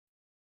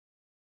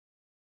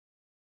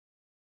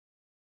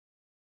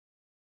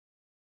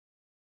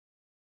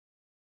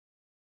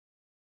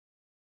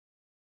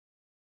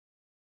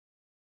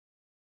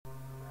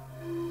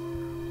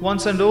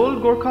Once an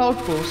old Gorkha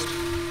outpost,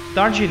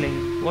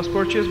 Darjeeling was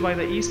purchased by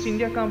the East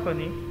India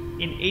Company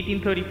in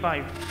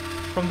 1835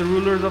 from the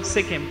rulers of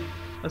Sikkim,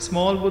 a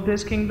small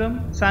Buddhist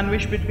kingdom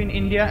sandwiched between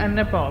India and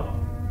Nepal.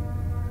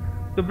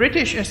 The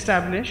British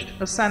established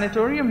a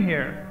sanatorium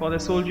here for their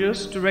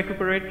soldiers to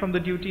recuperate from the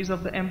duties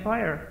of the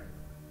empire.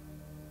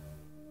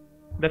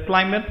 The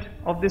climate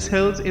of these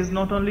hills is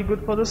not only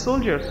good for the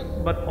soldiers,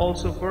 but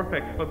also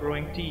perfect for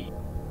growing tea.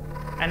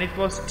 And it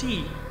was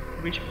tea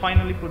which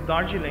finally put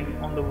Darjeeling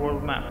on the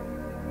world map.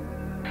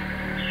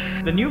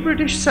 The new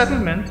British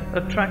settlement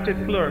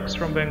attracted clerks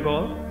from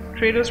Bengal,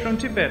 traders from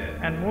Tibet,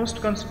 and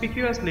most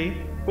conspicuously,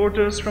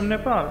 porters from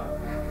Nepal.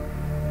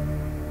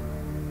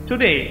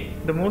 Today,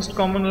 the most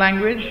common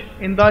language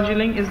in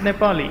Darjeeling is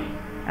Nepali,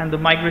 and the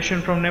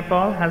migration from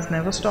Nepal has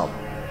never stopped.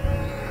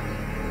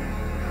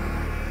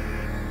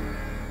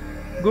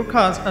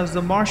 Gurkhas as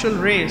the martial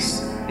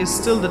race is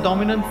still the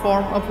dominant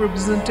form of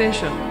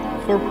representation,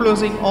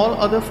 foreclosing all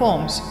other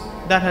forms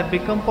that had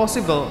become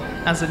possible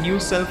as a new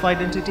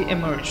self-identity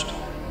emerged,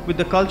 with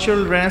the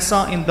cultural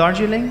renaissance in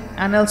Darjeeling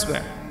and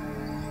elsewhere.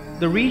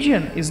 The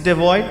region is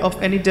devoid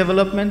of any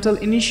developmental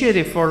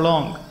initiative for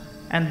long,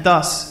 and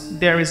thus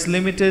there is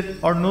limited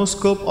or no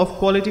scope of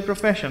quality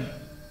profession.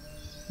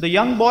 The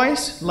young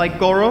boys like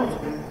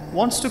Gaurav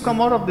wants to come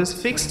out of these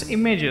fixed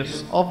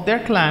images of their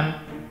clan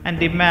and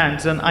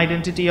demands an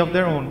identity of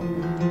their own.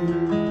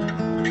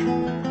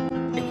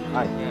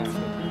 Hi.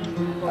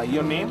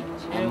 Your name?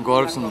 I'm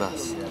Gaurav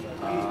Sundas.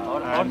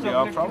 And you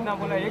are from? I'm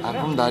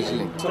from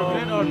Darjeeling. So,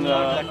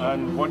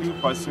 and what are you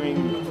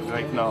pursuing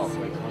right now?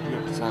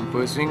 So I'm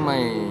pursuing my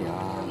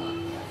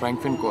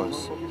Frankfurt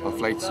course of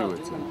flight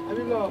steward.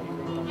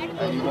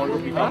 And you want to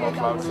become a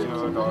cloud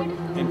steward or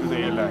into the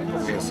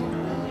airlines? Yes, sir.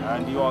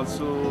 And you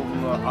also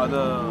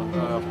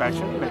other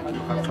passion, like you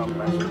have some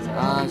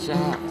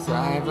passions? So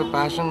I have a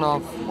passion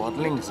of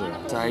modeling, sir.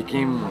 So I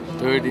came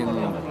third in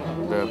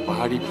the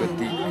Pahadi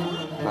Pratik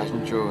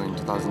fashion show in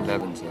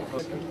 2011, sir.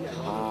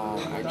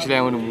 Actually,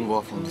 I want to move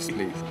off from this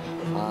place.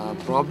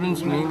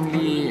 Problems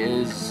mainly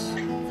is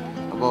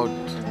about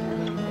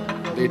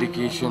the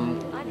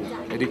education.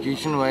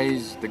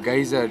 Education-wise, the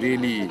guys are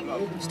really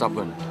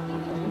stubborn.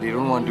 They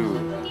don't want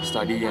to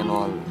study and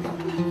all,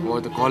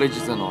 or the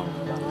colleges and all.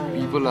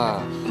 People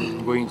are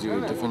going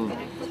to different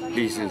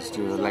places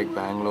to like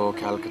Bangalore,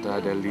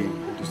 Calcutta, Delhi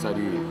to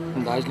study.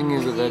 Darjeeling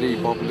is a very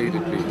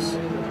populated place.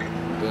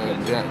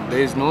 There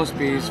is no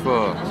space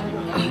for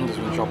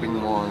shopping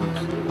malls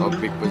or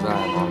big bazaar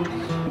and all.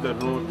 The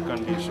road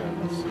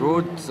conditions?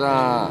 Roads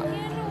are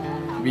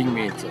being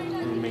made, sir.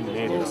 Being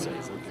made, yes, sir.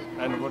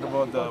 And what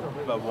about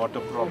the water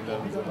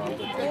problems and all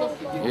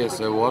that? Yes,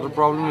 the water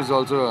problem is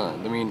also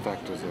the main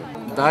factor,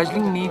 sir.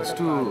 Darjeeling needs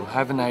to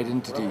have an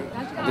identity.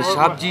 The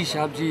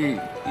Shabji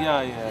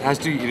has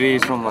to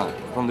erase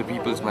from the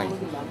people's mind.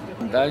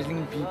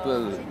 Darjeeling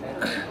people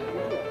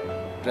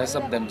dress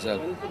up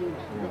themselves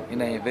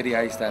in a very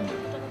high standard.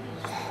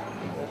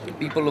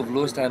 People of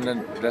low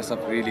standard dress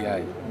up really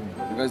high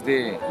because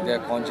they are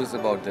conscious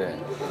about their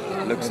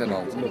looks and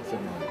all.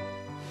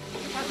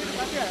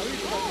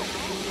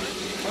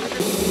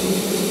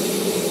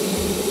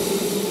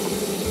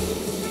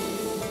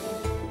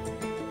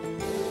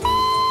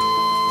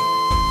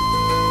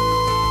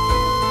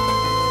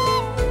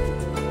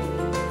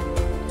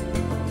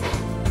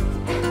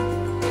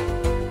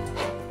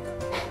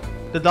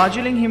 The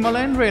Darjeeling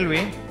Himalayan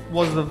Railway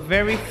was the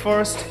very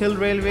first hill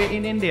railway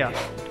in India.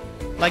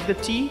 Like the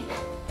tea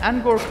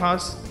and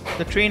Gorkhas,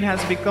 the train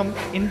has become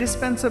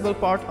indispensable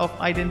part of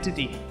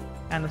identity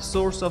and a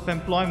source of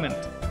employment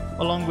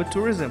along with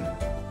tourism.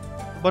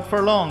 But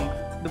for long,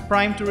 the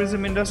prime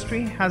tourism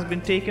industry has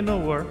been taken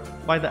over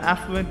by the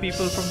affluent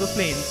people from the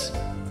plains,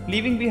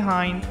 leaving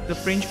behind the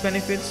fringe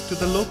benefits to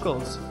the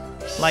locals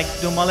like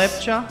Duma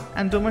Lepcha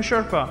and Duma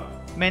Sherpa,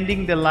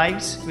 mending their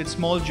lives with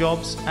small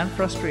jobs and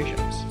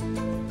frustrations.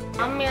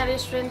 हम यहाँ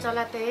restaurant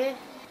चलाते हैं.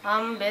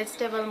 हम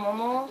vegetable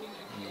momo,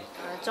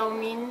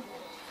 chowmein,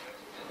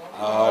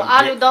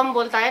 आलू दम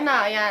बोलता है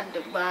ना, यहाँ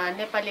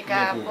नेपाली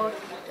का बहुत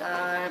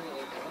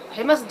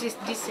फेमस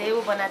डिश है,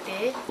 वो बनाते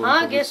हैं.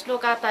 हाँ, गेस्ट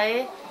लोग आता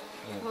है,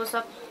 वो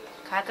सब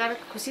खाकर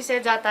खुशी से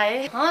जाता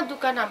है. हाँ,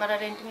 दुकान हमारा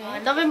रेंट में है.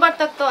 नवंबर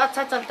तक तो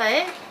अच्छा चलता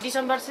है.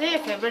 दिसंबर से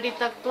फरवरी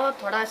तक तो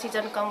थोड़ा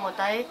सीजन कम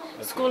होता है.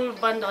 स्कूल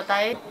बंद होता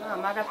है.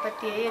 हमारा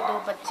पति है, 2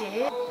 बच्चे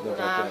हैं.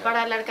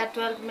 बड़ा लड़का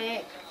 12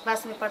 में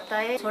क्लास में पढ़ता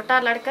है, छोटा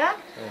लड़का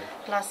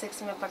क्लास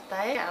 6 में पढ़ता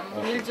है.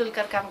 हम मिलजुल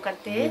कर काम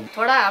करते हैं.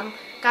 थोड़ा हम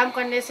काम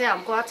करने से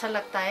हमको अच्छा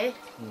लगता है,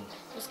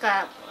 उसका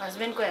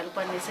हस्बैंड को हेल्प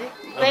करने से.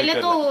 पहले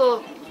तो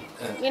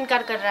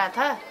इनकार कर रहा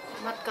था,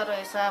 मत करो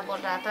ऐसा बोल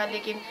रहा था,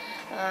 लेकिन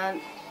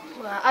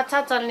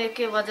अच्छा चलने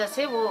की वजह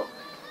से वो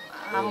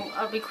हम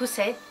अभी खुश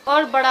है.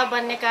 और बड़ा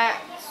बनने का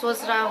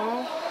सोच रहा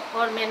हूँ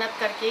और मेहनत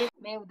करके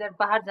मैं उधर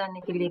बाहर जाने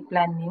के लिए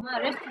प्लान में हूँ.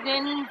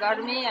 रेस्टोरेंट,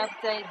 घर में, अब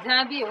चाहे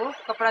जहाँ भी हो,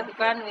 कपड़ा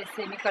दुकान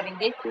वैसे में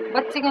करेंगे.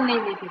 बच्चे को नहीं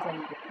लेके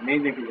जाएंगे. नहीं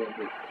लेके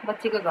जाएंगे.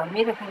 बच्चे को घर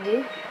में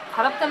रखेंगे.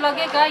 खराब तो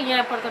लगेगा,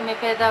 यहाँ पर तो मैं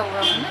पैदा हुआ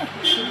हूँ ना,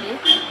 इसीलिए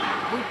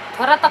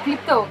थोड़ा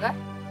तकलीफ तो होगा.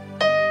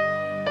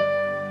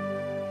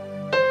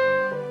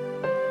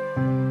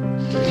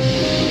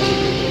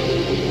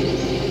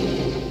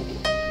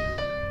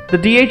 The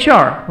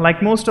DHR,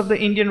 like most of the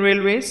Indian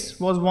railways,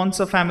 was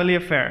once a family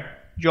affair.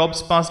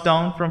 Jobs passed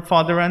down from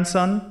father and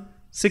son,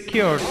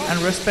 secured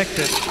and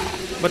respected.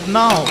 But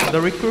now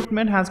the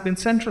recruitment has been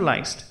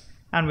centralized,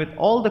 and with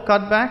all the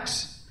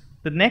cutbacks,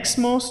 the next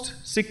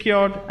most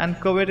secured and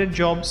coveted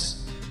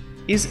jobs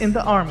is in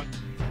the army.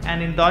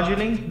 And in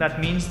Darjeeling,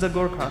 that means the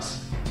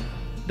Gorkhas.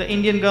 The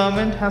Indian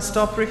government has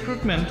stopped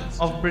recruitment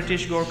of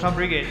British Gorkha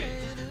Brigade.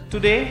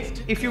 Today,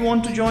 if you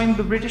want to join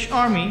the British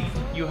Army,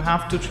 you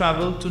have to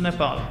travel to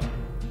Nepal.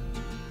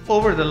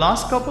 Over the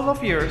last couple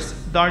of years,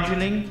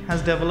 Darjeeling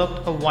has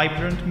developed a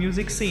vibrant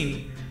music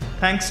scene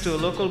thanks to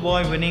a local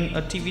boy winning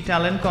a TV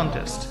talent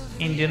contest,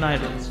 Indian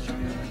Idol.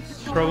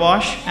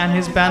 Pravash and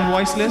his band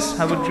Voiceless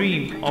have a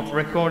dream of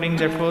recording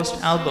their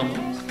first album,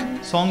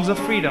 Songs of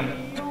Freedom,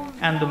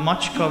 and the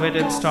much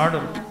coveted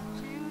stardom.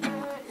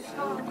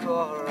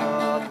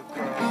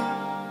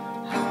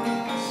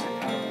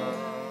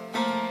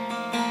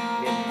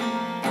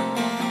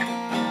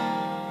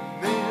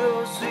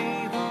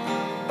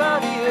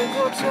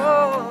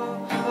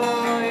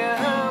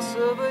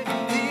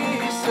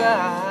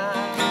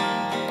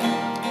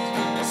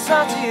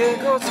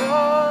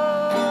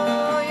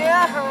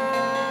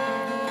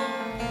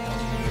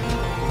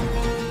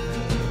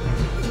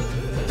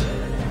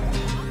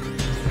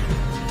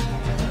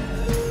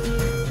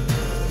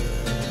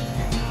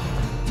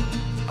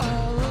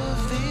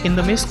 In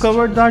the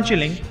mist-covered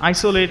Darjeeling,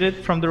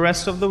 isolated from the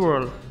rest of the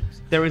world,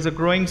 there is a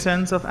growing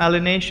sense of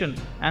alienation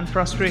and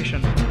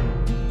frustration.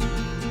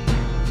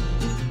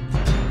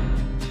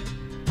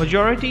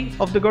 Majority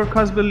of the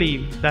Gorkhas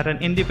believe that an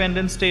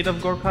independent state of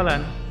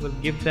Gorkhaland will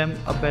give them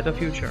a better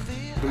future.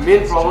 The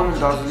main problem in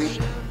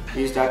Darjeeling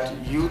is that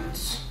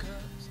youths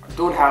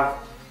don't have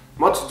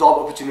much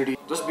job opportunity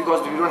just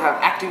because we don't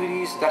have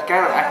activities, that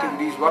kind of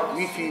activities what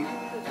we feel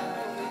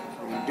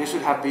they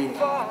should have been.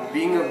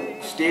 Being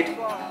a state,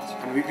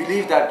 and we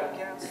believe that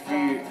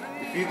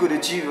if we could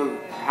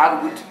have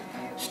a good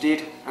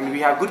state and we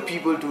have good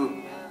people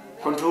to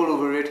control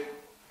over it,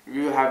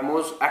 we will have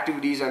more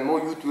activities and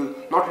more youth will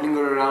not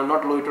linger around,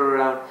 not loiter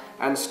around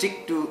and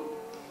stick to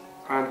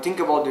and think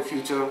about the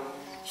future,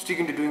 stick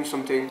into doing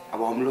something.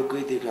 अब हम लोग को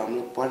ही देख लो, हम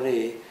लोग पढ़ रहे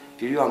हैं,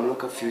 फिर भी हम लोग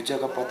का फ्यूचर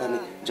का पता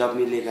नहीं जॉब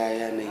मिलेगा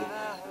या नहीं.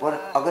 पर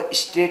अगर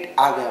स्टेट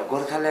आ गया,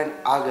 गोरखालैंड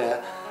आ गया,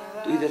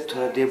 तो इधर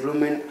थोड़ा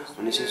डेवलपमेंट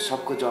होने से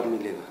सबको जॉब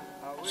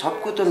मिलेगा.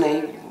 सबको तो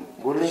नहीं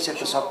बोल नहीं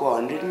सकते, सबको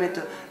 100 में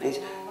तो नहीं,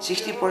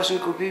 60%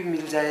 को भी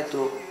मिल जाए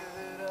तो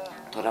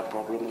थोड़ा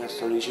प्रॉब्लम का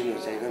सॉल्यूशन हो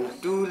जाएगा ना.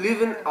 To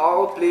live in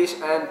our place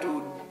and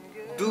to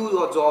do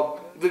a job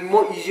will be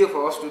more easier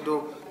for us to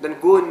do than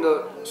go in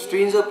a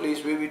stranger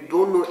place where we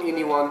don't know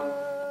anyone.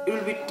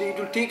 It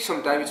will take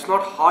some time. It's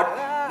not hard.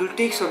 It will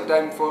take some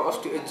time for us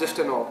to adjust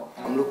and all.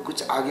 हम लोग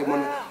कुछ आगे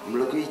बढ़ना, हम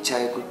लोग की इच्छा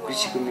है,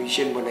 किसी को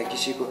म्यूजिशियन बनना है,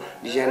 किसी को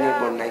डिजाइनर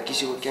बनना है,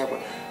 किसी को क्या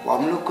बनना, वो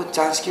हम लोग को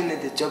चांस क्यों नहीं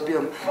देते. जब भी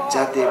हम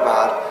जाते हैं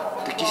बाहर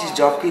तो किसी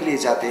जॉब के लिए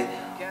जाते हैं,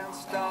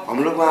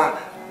 हम लोग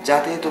वहाँ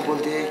जाते हैं तो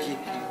बोलते हैं कि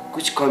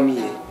कुछ कमी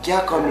है. क्या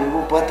कमी है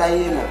वो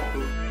बताइए ना.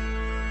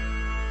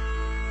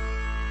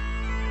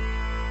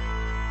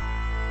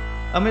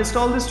 Amidst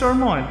all this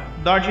turmoil,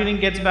 Darjeeling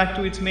gets back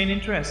to its main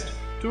interest,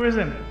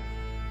 tourism.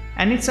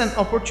 And it's an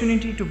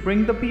opportunity to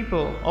bring the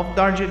people of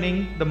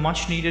Darjeeling the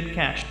much needed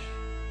cash.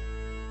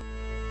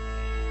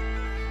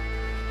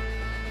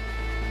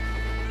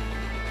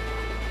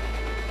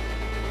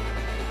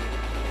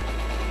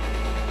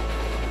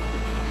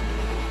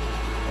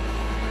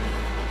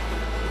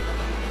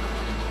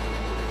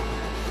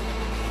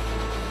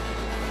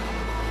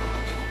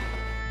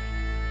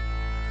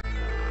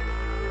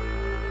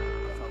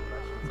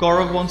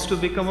 Gaurav wants to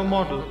become a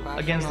model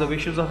against the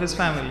wishes of his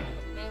family.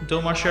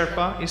 Doma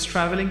Sherpa is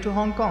traveling to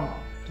Hong Kong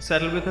to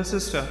settle with her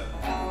sister.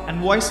 And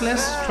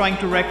Voiceless trying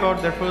to record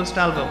their first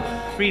album,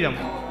 Freedom.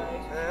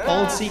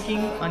 All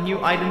seeking a new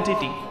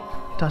identity,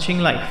 touching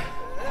life.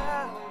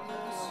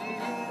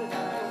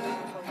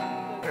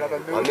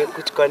 हमें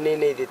कुछ करने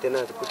नहीं देते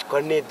ना, तो कुछ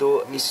करने दो.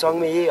 इस सॉन्ग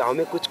में ये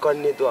हमें कुछ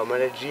करने दो,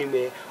 हमारा ड्रीम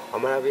है,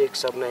 हमारा भी एक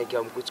सपना है कि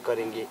हम कुछ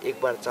करेंगे, एक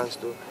बार चांस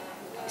दो.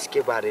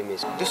 इसके बारे में.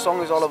 This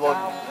song is all about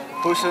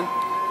a person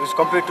who is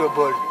compared to a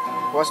bird,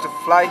 who wants to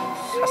fly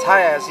as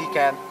high as he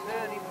can.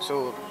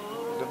 So,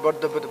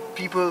 but the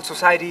people,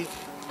 society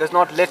does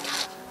not let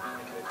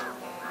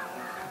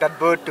that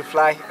bird to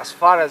fly as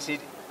far as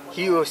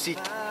he or she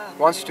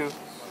wants to.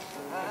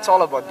 It's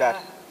all about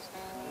that.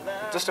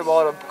 It's just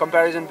about a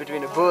comparison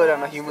between a bird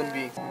and a human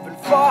being. Been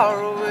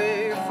far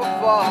away for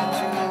far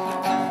too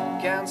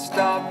long, can't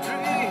stop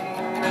dreaming.